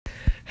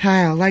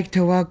Hi, I'd like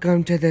to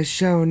welcome to the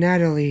show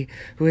Natalie,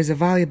 who is a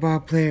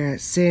volleyball player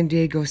at San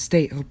Diego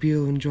State. Hope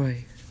you'll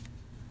enjoy.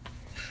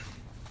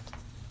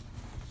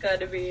 Glad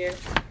to be here.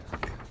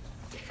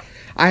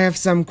 I have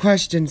some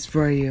questions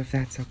for you, if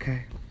that's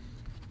okay.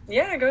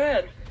 Yeah, go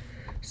ahead.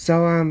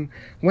 So,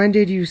 when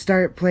did you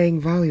start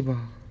playing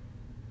volleyball?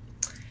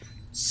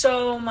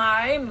 So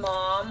my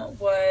mom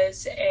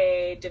was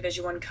a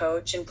Division I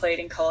coach and played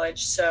in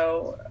college,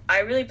 so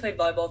I really played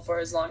volleyball for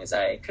as long as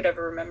I could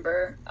ever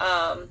remember.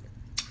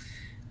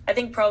 I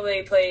think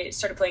probably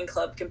started playing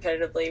club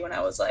competitively when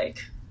I was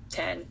like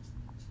 10.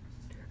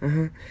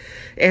 Uh-huh.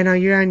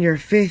 And you're on your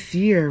 5th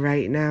year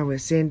right now at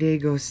San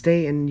Diego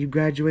State, and you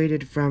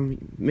graduated from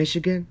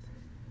Michigan?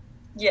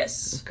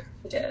 Yes, Okay.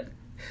 I did.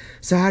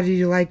 So how did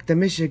you like the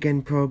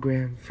Michigan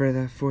program for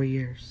the 4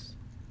 years?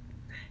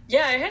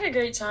 Yeah, I had a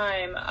great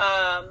time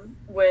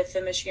with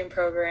the Michigan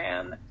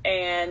program,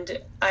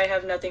 and I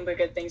have nothing but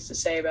good things to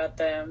say about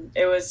them.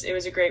 It was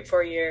a great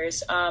 4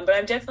 years, but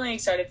I'm definitely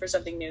excited for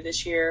something new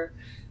this year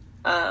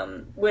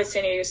with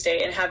San Diego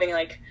State, and having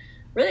like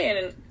really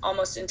an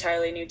almost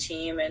entirely new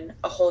team and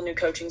a whole new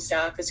coaching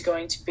staff is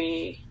going to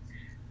be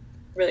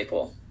really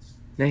cool.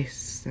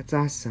 Nice, that's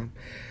awesome.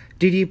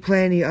 Did you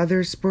play any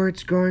other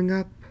sports growing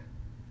up?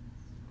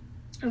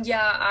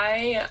 Yeah,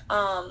 I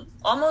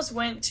almost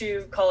went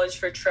to college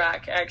for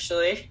track,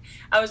 actually.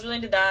 I was really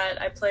into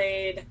that. I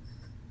played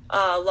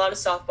a lot of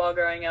softball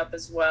growing up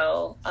as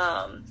well.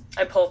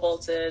 I pole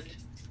vaulted,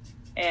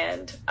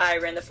 and I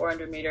ran the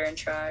 400 meter in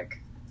track,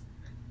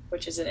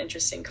 which is an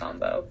interesting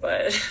combo,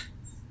 but...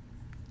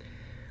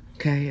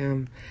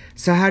 Okay,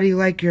 so how do you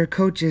like your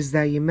coaches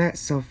that you met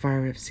so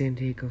far at San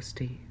Diego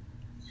State?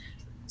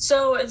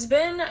 So it's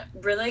been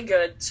really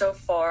good so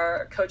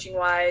far,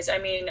 coaching-wise. I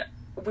mean,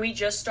 we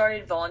just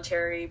started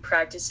voluntary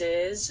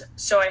practices,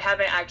 so I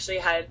haven't actually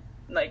had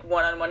like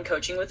one-on-one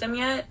coaching with them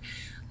yet.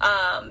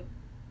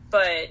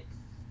 But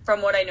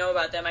from what I know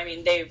about them, I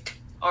mean, they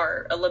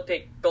are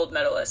Olympic gold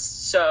medalists,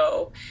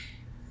 so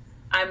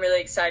I'm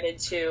really excited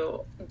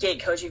to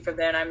get coaching from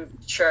them. I'm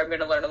sure I'm going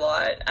to learn a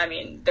lot. I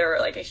mean, they're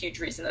like a huge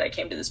reason that I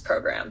came to this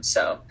program.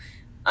 So,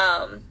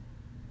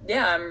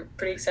 yeah, I'm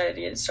pretty excited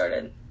to get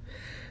started.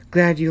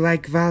 Glad you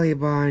like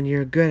volleyball and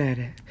you're good at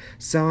it.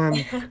 So,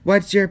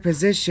 what's your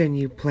position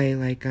you play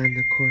like on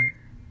the court?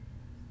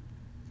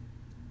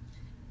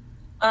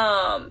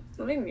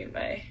 Let me mute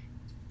my...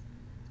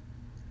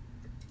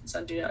 It's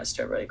on Do Not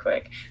Disturb really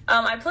quick.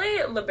 I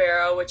play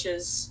libero, which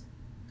is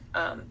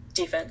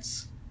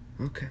defense.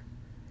 Okay.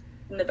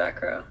 In the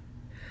back row.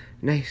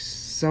 Nice.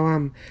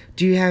 So,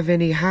 do you have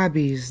any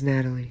hobbies,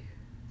 Natalie?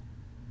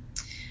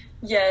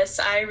 Yes,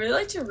 I really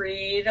like to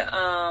read.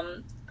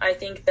 I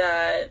think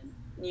that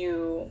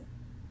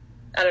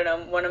I don't know,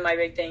 one of my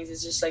big things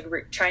is just like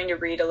trying to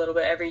read a little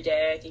bit every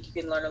day. I think you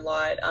can learn a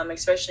lot,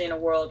 especially in a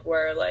world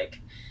where like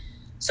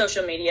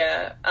social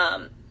media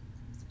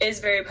is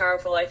very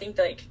powerful. I think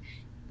like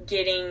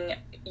getting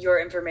your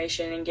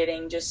information and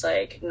getting just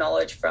like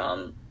knowledge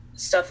from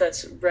stuff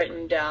that's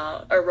wrote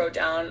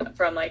down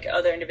from like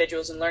other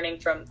individuals and learning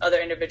from other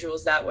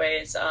individuals that way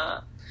is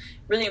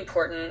really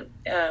important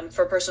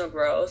for personal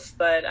growth.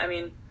 But I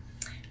mean,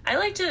 I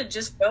like to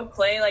just go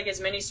play like as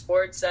many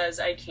sports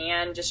as I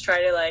can, just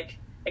try to like,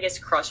 I guess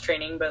cross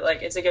training, but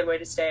like it's a good way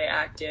to stay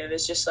active.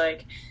 It's just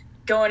like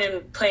going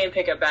and playing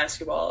pickup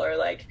basketball, or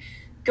like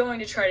going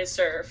to try to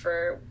surf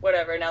or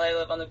whatever. Now that I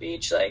live on the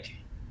beach, like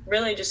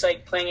really just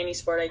like playing any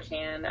sport I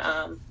can,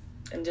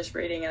 and just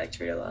reading. I like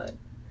to read a lot.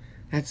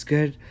 That's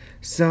good.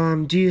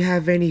 So, do you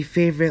have any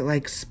favorite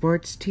like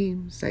sports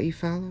teams that you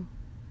follow?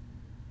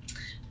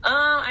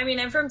 I mean,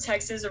 I'm from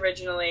Texas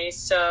originally,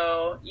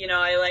 so,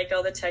 I like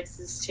all the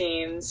Texas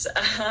teams.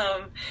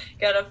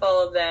 Gotta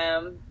follow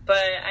them.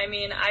 But, I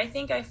mean, I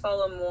think I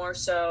follow more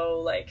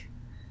so, like,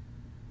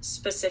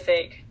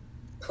 specific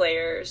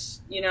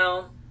players, Uh-huh.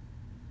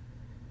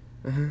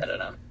 I don't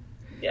know.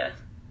 Yeah.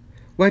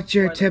 What's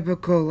your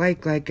typical,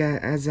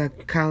 as a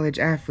college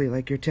athlete,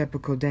 like your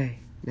typical day,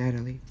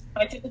 Natalie?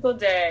 My typical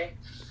day.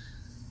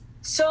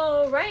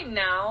 So right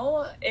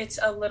now it's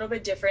a little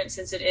bit different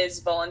since it is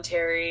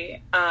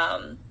voluntary.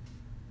 But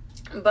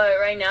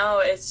right now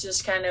it's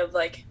just kind of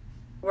like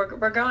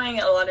we're going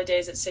a lot of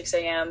days at 6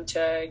 a.m.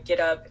 to get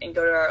up and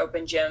go to our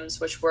open gyms,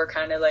 which we're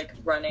kind of like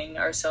running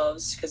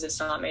ourselves because it's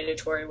not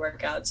mandatory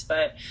workouts.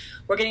 But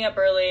we're getting up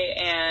early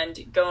and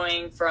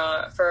going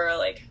for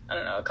like, I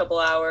don't know, a couple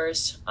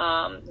hours,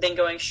 then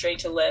going straight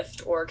to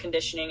lift or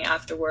conditioning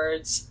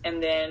afterwards.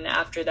 And then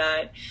after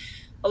that,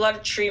 a lot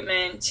of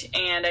treatment,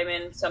 and I'm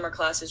in summer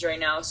classes right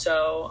now.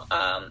 So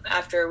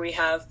after we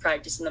have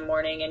practice in the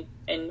morning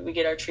and we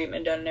get our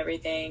treatment done and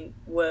everything,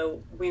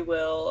 we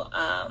will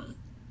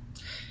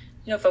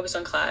focus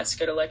on class,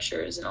 go to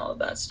lectures and all of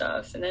that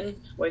stuff, and then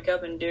wake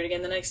up and do it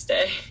again the next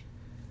day.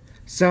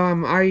 So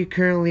are you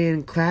currently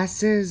in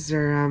classes,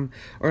 or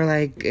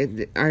like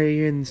are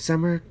you in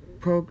summer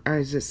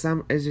is it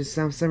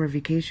some summer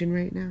vacation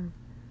right now?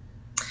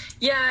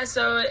 Yeah,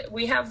 so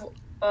we have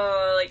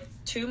like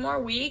 2 more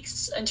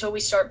weeks until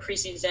we start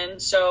preseason.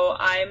 So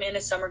I'm in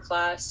a summer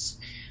class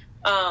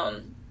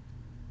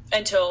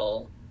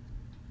until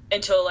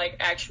like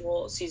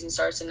actual season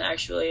starts and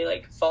actually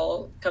like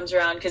fall comes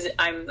around, because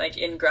I'm like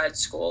in grad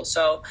school,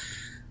 so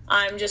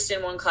I'm just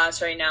in one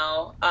class right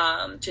now,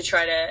 to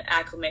try to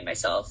acclimate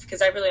myself,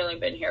 because I've really only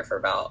been here for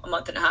about a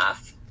month and a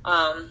half.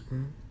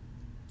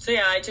 So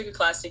yeah, I took a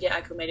class to get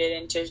acclimated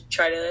and to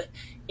try to,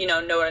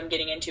 know what I'm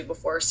getting into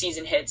before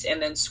season hits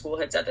and then school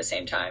hits at the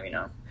same time,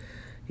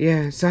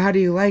 Yeah, so how do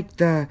you like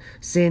the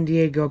San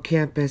Diego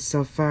campus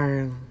so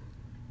far?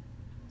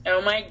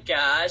 Oh my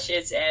gosh,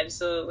 it's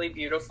absolutely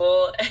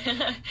beautiful.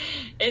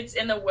 It's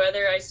in the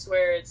weather, I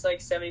swear, it's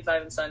like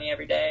 75 and sunny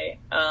every day.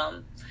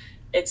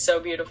 It's so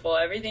beautiful.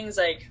 Everything's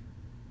like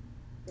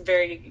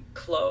very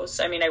close.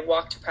 I mean, I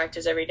walk to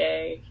practice every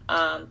day.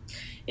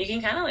 You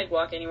can kind of like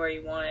walk anywhere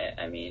you want it.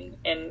 I mean,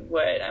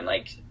 I'm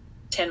like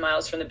 10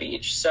 miles from the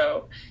beach,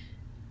 so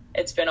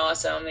it's been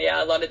awesome.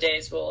 Yeah, a lot of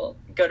days we'll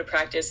go to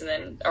practice and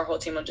then our whole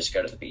team will just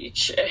go to the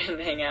beach and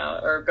hang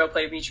out or go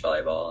play beach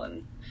volleyball,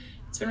 and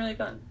it's been really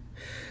fun.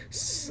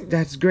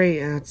 That's great.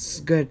 That's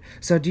good.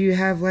 So do you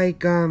have like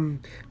do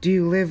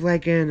you live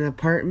like in an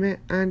apartment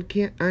on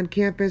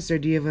campus, or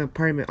do you have an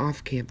apartment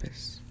off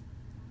campus?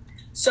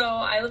 So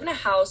I live in a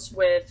house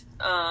with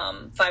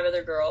 5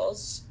 other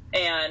girls,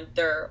 and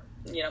they're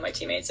my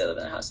teammates. I live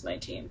in the house with my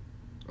team.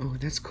 Oh,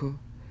 that's cool.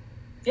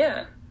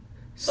 Yeah,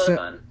 it's a lot of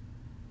fun.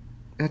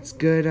 That's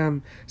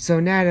good. So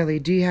Natalie,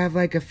 do you have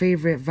like a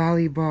favorite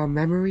volleyball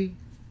memory?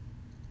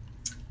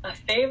 A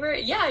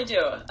favorite? Yeah, I do.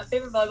 A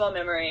favorite volleyball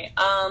memory.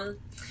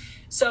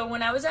 So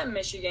when I was at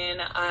Michigan,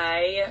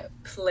 I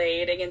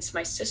played against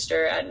my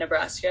sister at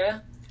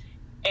Nebraska,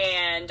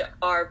 and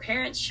our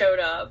parents showed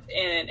up,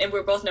 and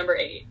we're both number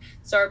 8.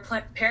 So our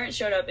parents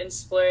showed up and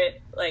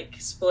split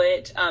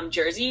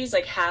jerseys,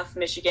 like half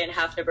Michigan,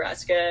 half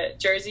Nebraska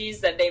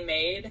jerseys that they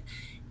made.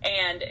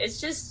 And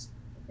it's just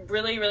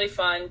really, really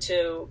fun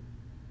to,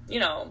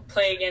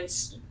 play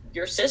against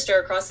your sister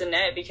across the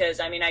net,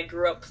 because I mean, I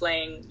grew up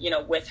playing,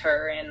 with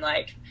her, and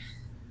like,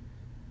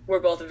 we're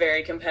both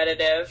very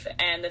competitive,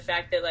 and the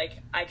fact that like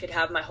I could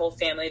have my whole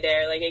family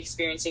there, like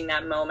experiencing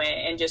that moment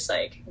and just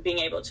like being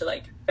able to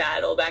like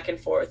battle back and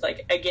forth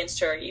like against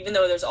her, even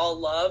though there's all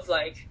love,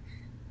 like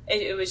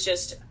it was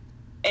just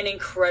an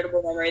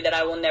incredible memory that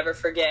I will never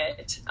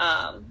forget.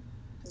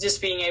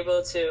 Just being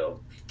able to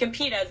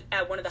compete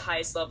at one of the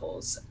highest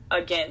levels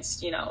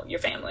against, your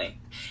family,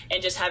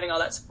 and just having all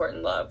that support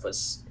and love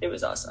was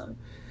awesome.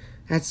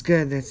 That's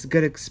good. That's a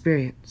good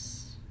experience.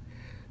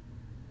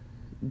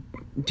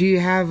 Do you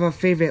have a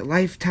favorite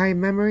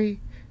lifetime memory,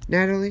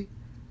 Natalie?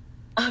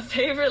 A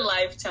favorite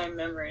lifetime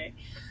memory?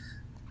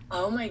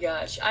 Oh my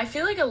gosh. I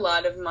feel like a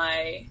lot of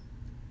my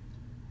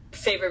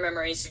favorite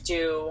memories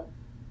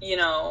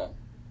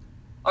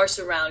are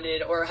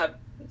surrounded or have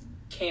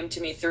came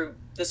to me through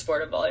the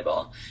sport of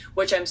volleyball,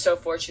 which I'm so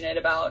fortunate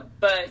about.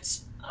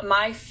 But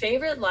my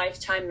favorite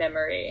lifetime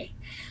memory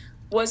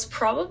was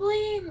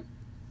probably...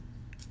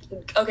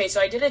 Okay,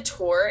 so I did a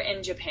tour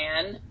in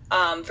Japan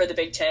for the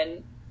Big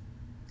Ten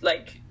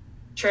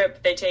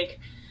trip. They take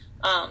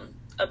a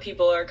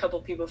couple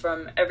people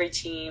from every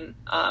team,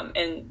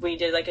 and we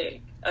did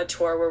like a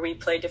tour where we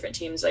played different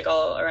teams like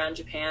all around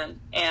Japan,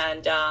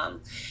 and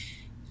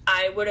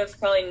I would have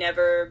probably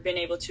never been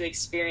able to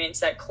experience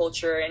that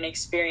culture and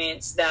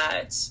experience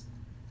that,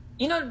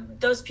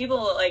 those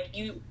people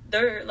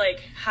they're like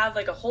have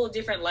like a whole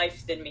different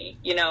life than me,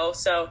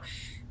 so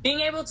being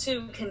able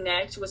to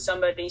connect with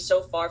somebody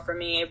so far from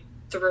me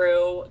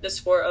through the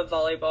sport of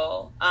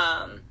volleyball,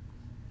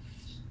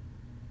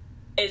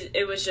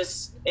 it was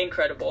just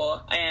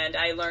incredible, and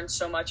I learned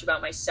so much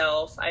about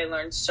myself. I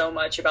learned so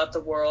much about the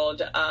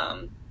world,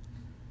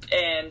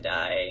 and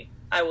I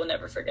will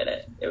never forget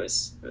it. It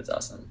was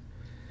awesome.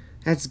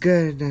 That's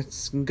good.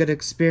 That's a good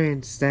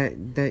experience that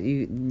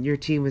your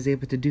team was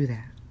able to do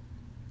that.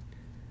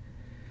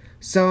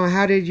 So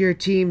how did your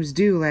teams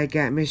do, like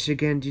at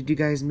Michigan? Did you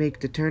guys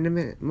make the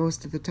tournament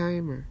most of the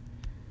time, or?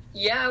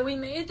 Yeah, we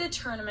made the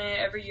tournament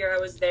every year I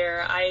was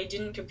there. I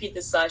didn't compete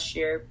this last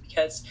year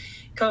because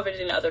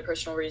COVID and other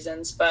personal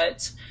reasons,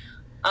 but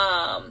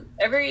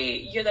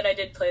every year that I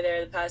did play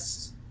there,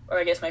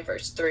 my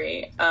first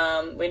 3,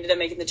 we ended up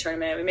making the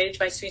tournament. We made it to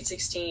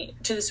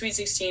the Sweet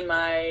 16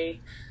 my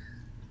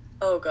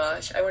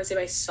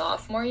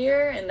sophomore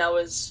year, and that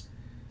was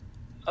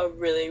a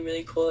really,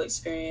 really cool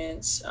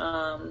experience.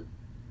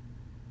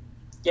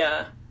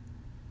 Yeah,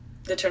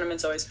 the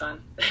tournament's always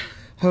fun.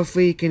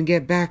 Hopefully you can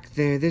get back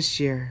there this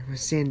year with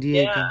San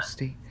Diego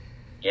State.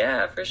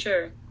 Yeah, for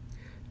sure.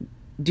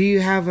 Do you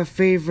have a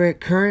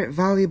favorite current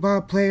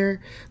volleyball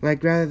player?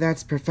 Like, whether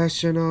that's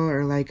professional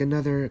or like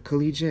another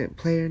collegiate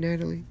player,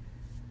 Natalie?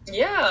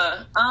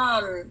 Yeah.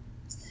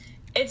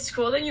 It's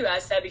cool that you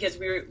asked that, because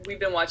we've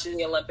been watching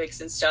the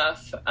Olympics and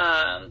stuff.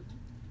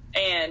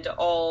 And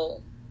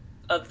all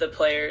of the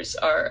players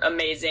are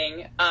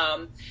amazing.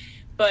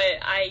 But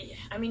I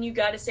mean, you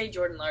got to say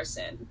Jordan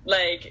Larson.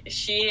 Like,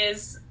 she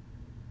is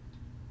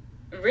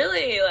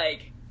really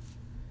like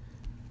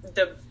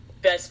the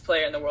best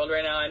player in the world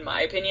right now, in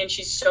my opinion.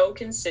 She's so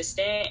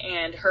consistent,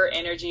 and her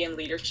energy and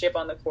leadership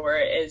on the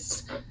court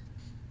is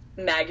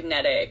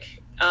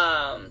magnetic,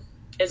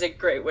 is a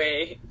great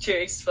way to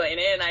explain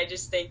it. And I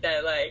just think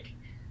that like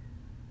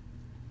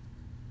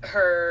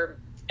her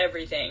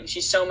everything,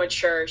 she's so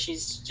mature.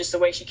 She's just the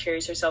way she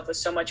carries herself with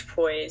so much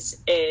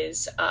poise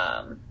is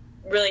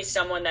really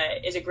someone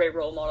that is a great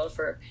role model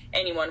for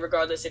anyone,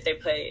 regardless if they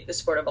play the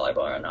sport of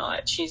volleyball or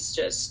not. She's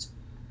just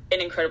an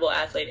incredible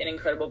athlete, an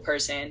incredible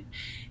person,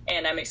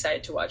 and I'm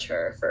excited to watch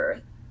her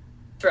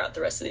throughout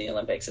the rest of the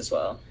Olympics as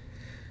well.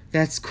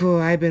 That's cool.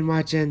 I've been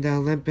watching the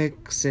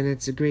Olympics, and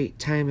it's a great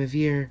time of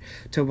year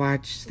to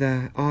watch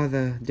all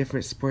the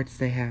different sports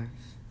they have.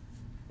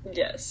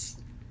 Yes,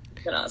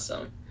 it's been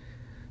awesome.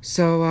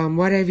 So,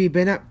 what have you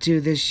been up to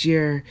this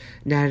year,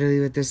 Natalie,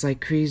 with this like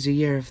crazy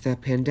year of the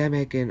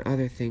pandemic and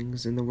other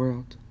things in the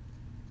world?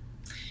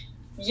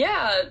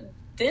 Yeah,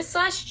 this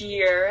last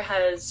year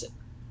has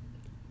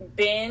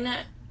been,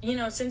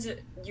 since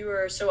you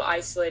were so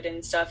isolated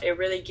and stuff, it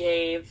really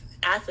gave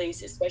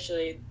athletes,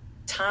 especially,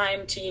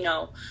 time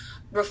to,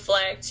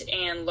 reflect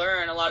and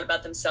learn a lot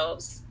about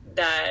themselves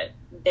that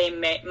they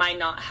might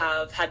not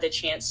have had the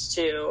chance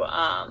to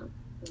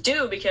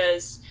do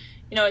because,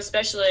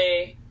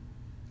 especially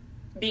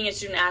being a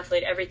student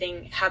athlete,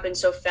 everything happens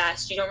so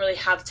fast. You don't really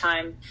have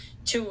time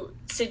to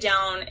sit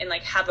down and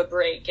like have a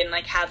break and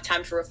like have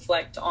time to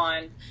reflect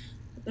on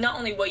not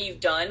only what you've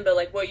done, but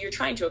like what you're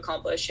trying to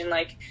accomplish and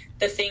like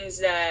the things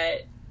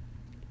that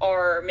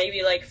are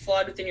maybe like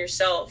flawed within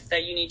yourself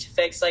that you need to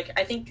fix. Like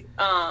I think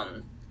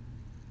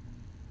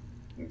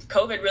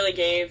COVID really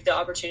gave the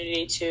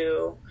opportunity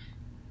to,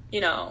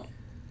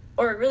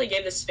 or it really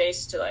gave the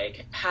space to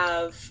like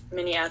have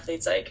many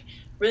athletes like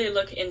really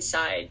look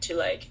inside to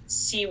like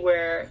see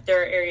where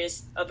there are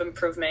areas of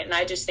improvement. And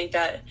I just think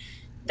that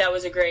that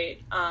was a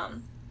great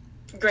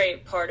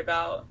part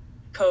about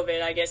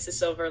COVID, I guess the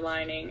silver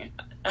lining,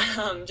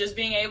 just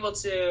being able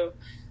to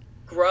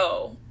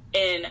grow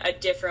in a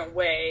different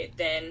way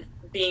than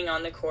being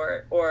on the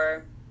court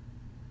or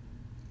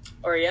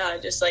yeah,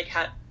 just like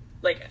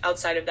like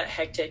outside of that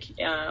hectic,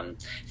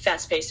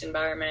 fast-paced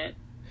environment.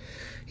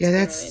 Yeah,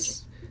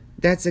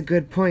 that's a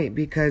good point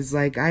because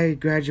like I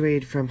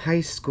graduated from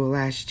high school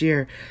last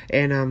year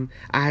and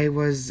I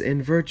was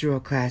in virtual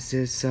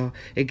classes, so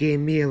it gave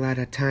me a lot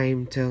of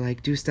time to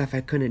like do stuff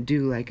I couldn't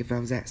do like if I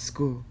was at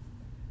school.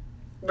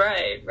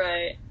 Right.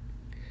 I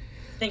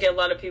think a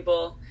lot of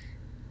people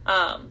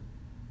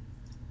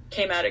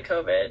came out of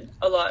COVID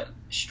a lot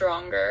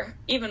stronger,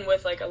 even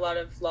with like a lot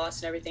of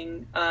loss and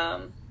everything.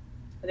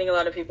 I think a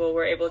lot of people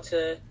were able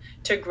to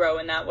grow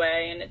in that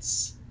way, and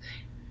it's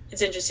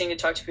interesting to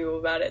talk to people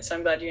about it, so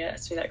I'm glad you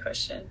asked me that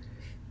question.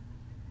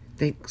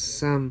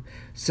 Thanks.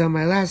 So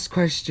my last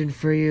question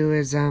for you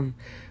is,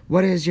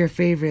 what is your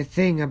favorite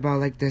thing about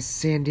like the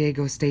San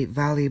Diego State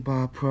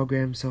volleyball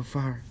program so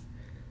far?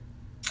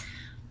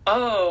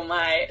 Oh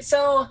my.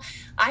 So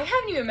I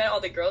haven't even met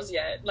all the girls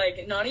yet.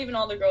 Like not even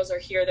all the girls are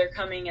here. They're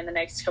coming in the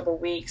next couple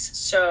weeks.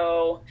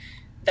 So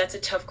that's a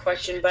tough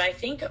question, but I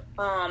think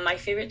my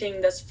favorite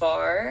thing thus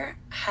far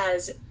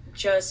has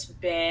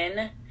just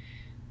been,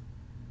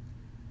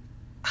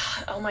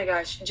 oh my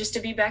gosh, just to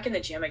be back in the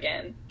gym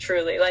again,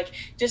 truly. Like,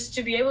 just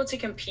to be able to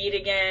compete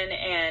again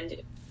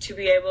and to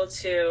be able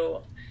to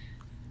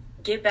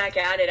get back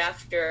at it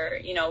after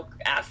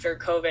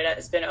COVID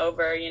has been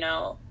over,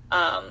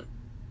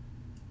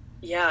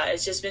 yeah,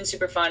 it's just been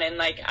super fun. And,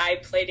 like,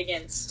 I played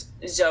against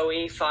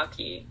Zoe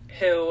Faki,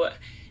 who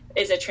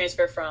is a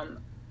transfer from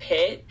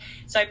Pitt.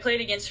 So I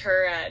played against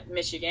her at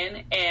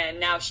Michigan, and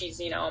now she's,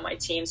 on my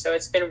team. So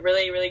it's been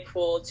really, really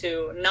cool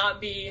to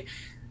not be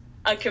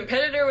a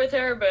competitor with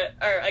her,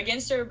 or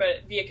against her,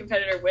 but be a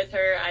competitor with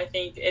her. I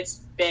think it's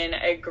been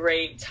a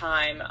great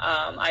time.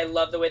 I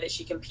love the way that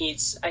she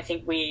competes. I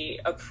think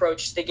we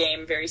approach the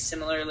game very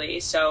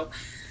similarly. So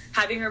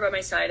having her by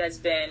my side has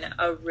been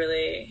a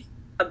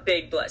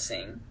big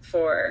blessing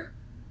for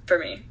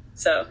me.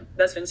 So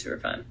that's been super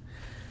fun.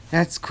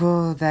 That's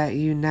cool that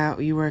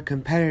you were a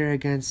competitor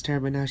against her,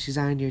 but now she's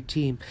on your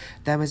team.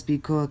 That must be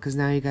cool because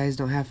now you guys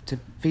don't have to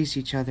face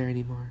each other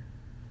anymore.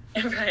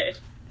 Right.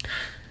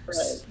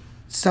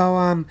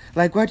 So,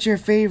 like, what's your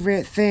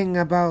favorite thing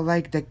about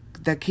like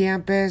the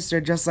campus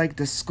or just like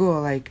the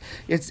school? Like,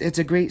 it's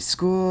a great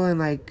school, and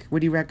like,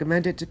 would you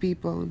recommend it to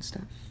people and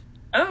stuff?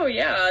 Oh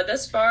yeah,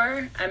 thus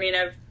far, I mean,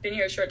 I've been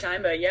here a short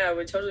time, but yeah, I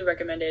would totally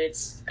recommend it.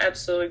 It's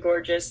absolutely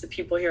gorgeous. The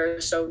people here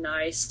are so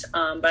nice.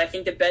 But I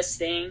think the best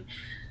thing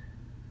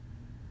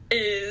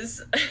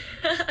is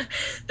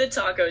the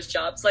taco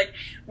shops. Like,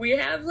 we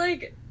have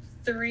like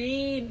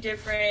 3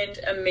 different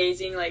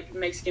amazing like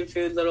Mexican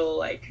food little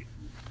like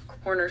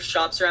corner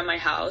shops around my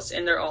house,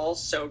 and they're all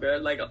so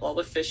good. Like, all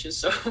the fish is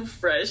so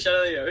fresh out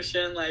of the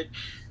ocean. Like,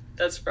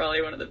 that's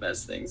probably one of the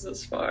best things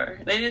thus far.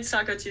 And it's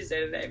Taco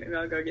Tuesday today. Maybe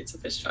I'll go get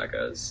some fish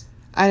tacos.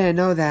 I didn't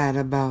know that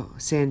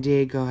about San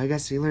Diego. I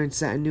guess you learn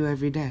something new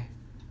every day.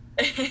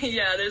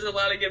 Yeah, there's a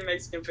lot of good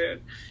Mexican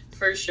food,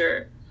 for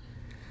sure.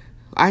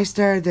 I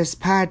started this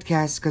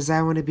podcast because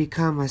I want to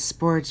become a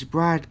sports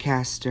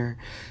broadcaster.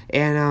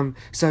 And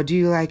so do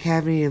you like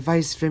have any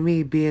advice for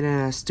me being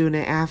a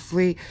student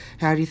athlete?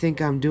 How do you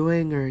think I'm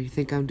doing, or you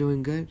think I'm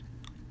doing good?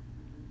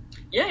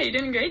 Yeah, you're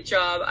doing a great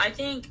job. I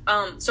think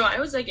so I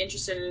was like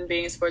interested in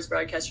being a sports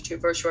broadcaster too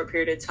for a short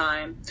period of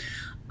time.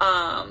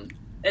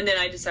 And then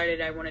I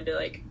decided I wanted to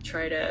like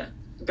try to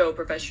go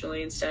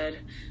professionally instead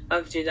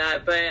of do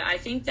that. But I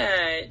think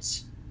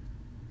that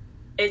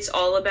it's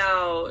all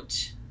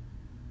about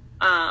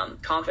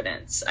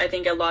confidence. I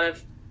think a lot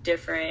of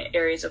different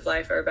areas of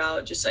life are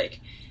about just like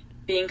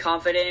being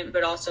confident,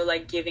 but also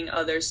like giving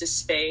others the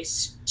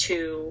space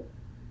to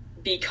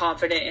be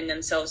confident in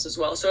themselves as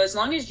well. So as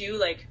long as you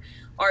like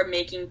are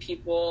making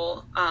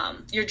people,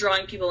 you're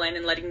drawing people in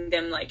and letting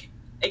them like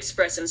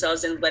express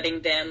themselves and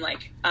letting them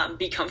like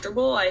be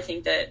comfortable, I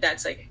think that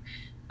that's like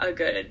a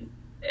good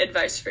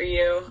advice for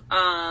you,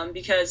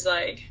 because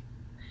like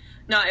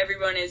not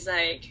everyone is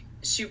like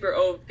super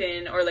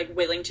open or like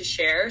willing to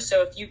share.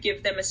 So if you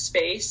give them a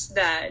space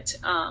that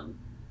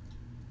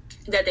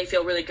that they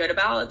feel really good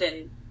about,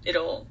 then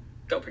it'll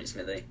go pretty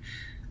smoothly.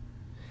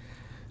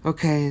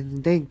 Okay,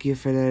 and thank you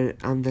for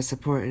the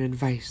support and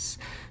advice.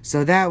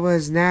 So that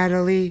was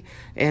Natalie,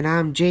 and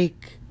I'm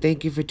Jake.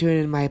 Thank you for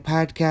tuning in my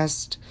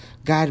podcast.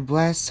 God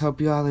bless. Hope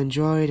you all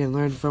enjoyed and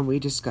learned from what we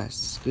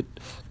discussed.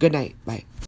 Good night. Bye.